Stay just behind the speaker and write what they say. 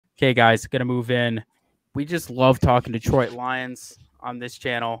Okay, guys, going to move in. We just love talking Detroit Lions on this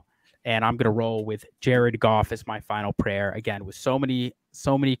channel, and I'm going to roll with Jared Goff as my final prayer. Again, with so many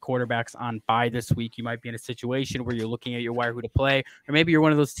quarterbacks on bye this week, you might be in a situation where you're looking at your wire who to play, or maybe you're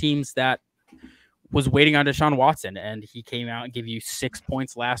one of those teams that was waiting on Deshaun Watson, and he came out and gave you 6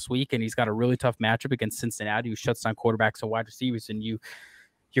 points last week, and he's got a really tough matchup against Cincinnati, who shuts down quarterbacks and wide receivers, and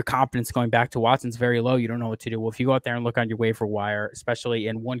your confidence going back to Watson's very low. You don't know what to do. Well, if you go out there and look on your waiver wire, especially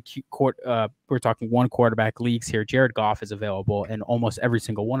in we're talking one quarterback leagues here, Jared Goff is available in almost every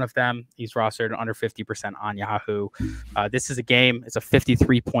single one of them. He's rostered under 50% on Yahoo. This is a game. It's a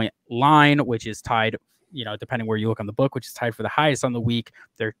 53-point line, which is tied, depending where you look on the book, which is tied for the highest on the week.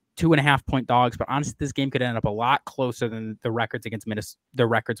 They're 2.5-point dogs, but honestly, this game could end up a lot closer than the records against Minnesota. The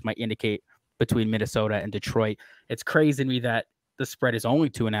records might indicate between Minnesota and Detroit. It's crazy to me that the spread is only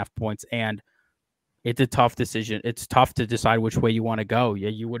 2.5 points, and it's a tough decision. It's tough to decide which way you want to go. Yeah,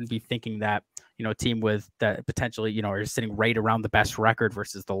 you wouldn't be thinking that, a team with that potentially, are sitting right around the best record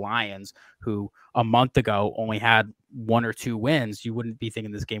versus the Lions, who a month ago only had 1 or 2 wins. You wouldn't be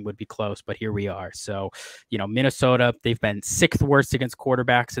thinking this game would be close, but here we are. So, Minnesota, they've been 6th worst against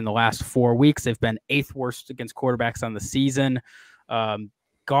quarterbacks in the last 4 weeks. They've been 8th worst against quarterbacks on the season.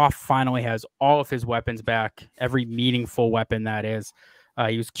 Goff finally has all of his weapons back, every meaningful weapon that is.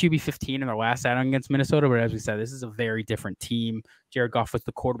 He was QB 15 in their last outing against Minnesota, but as we said, this is a very different team. Jared Goff was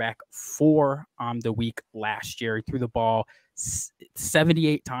the quarterback 4 on the week last year. He threw the ball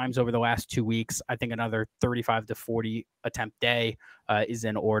 78 times over the last 2 weeks. I think another 35 to 40 attempt day is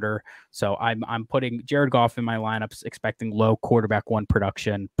in order. So I'm putting Jared Goff in my lineups, expecting low quarterback 1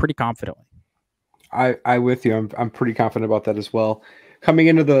 production pretty confidently. I with you. I'm pretty confident about that as well. Coming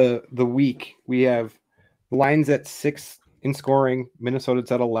into the week, we have Lions at 6 in scoring.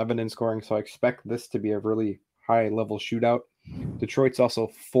 Minnesota's at 11 in scoring. So I expect this to be a really high level shootout. Detroit's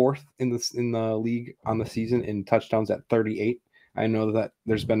also 4th in the league on the season in touchdowns at 38. I know that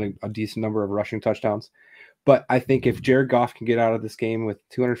there's been a decent number of rushing touchdowns, but I think if Jared Goff can get out of this game with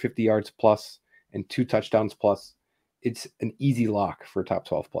 250 yards plus and 2 touchdowns plus, it's an easy lock for top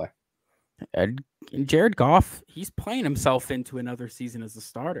 12 play. And Jared Goff, he's playing himself into another season as a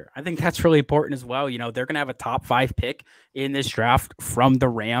starter. I think that's really important as well. They're going to have a top 5 pick in this draft from the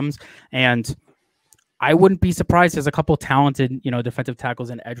Rams. And I wouldn't be surprised there's a couple talented, defensive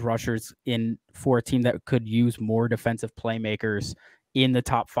tackles and edge rushers for a team that could use more defensive playmakers in the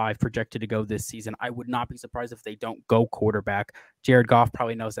top 5 projected to go this season. I would not be surprised if they don't go quarterback. Jared Goff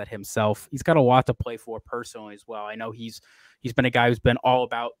probably knows that himself. He's got a lot to play for personally as well. I know he's been a guy who's been all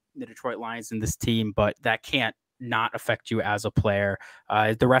about the Detroit Lions and this team, but that can't not affect you as a player.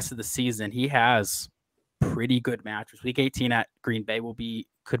 The rest of the season, he has pretty good matches. Week 18 at Green Bay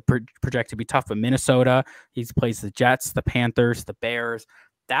could project to be tough. But Minnesota, he plays the Jets, the Panthers, the Bears.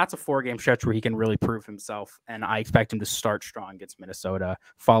 That's a 4-game stretch where he can really prove himself, and I expect him to start strong against Minnesota,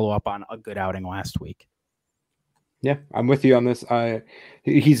 follow up on a good outing last week. Yeah, I'm with you on this.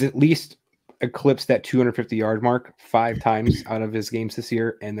 He's at least eclipsed that 250-yard mark 5 times out of his games this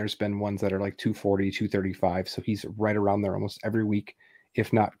year, and there's been ones that are like 240, 235, so he's right around there almost every week,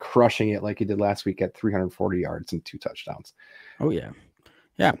 if not crushing it like he did last week at 340 yards and 2 touchdowns. Oh, yeah.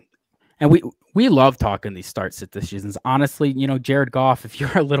 Yeah. And we love talking these start sit decisions. Honestly, Jared Goff, if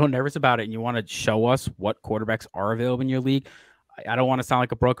you're a little nervous about it and you want to show us what quarterbacks are available in your league, I don't want to sound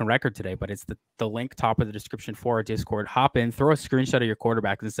like a broken record today, but it's the link top of the description for our Discord. Hop in, throw a screenshot of your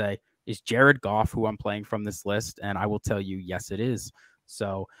quarterback and say, is Jared Goff who I'm playing from this list? And I will tell you, yes, it is.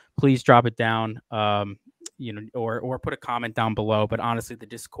 So please drop it down, or put a comment down below. But honestly, the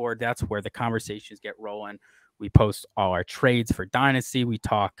Discord, that's where the conversations get rolling. We post all our trades for Dynasty. We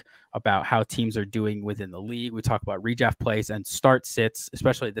talk about how teams are doing within the league. We talk about redraft plays, and start sits,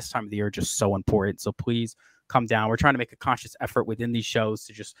 especially this time of the year, just so important. So please come down. We're trying to make a conscious effort within these shows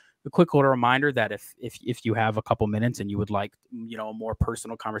to just a quick little reminder that if you have a couple minutes and you would like, a more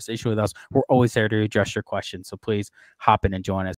personal conversation with us, we're always there to address your questions. So please hop in and join us.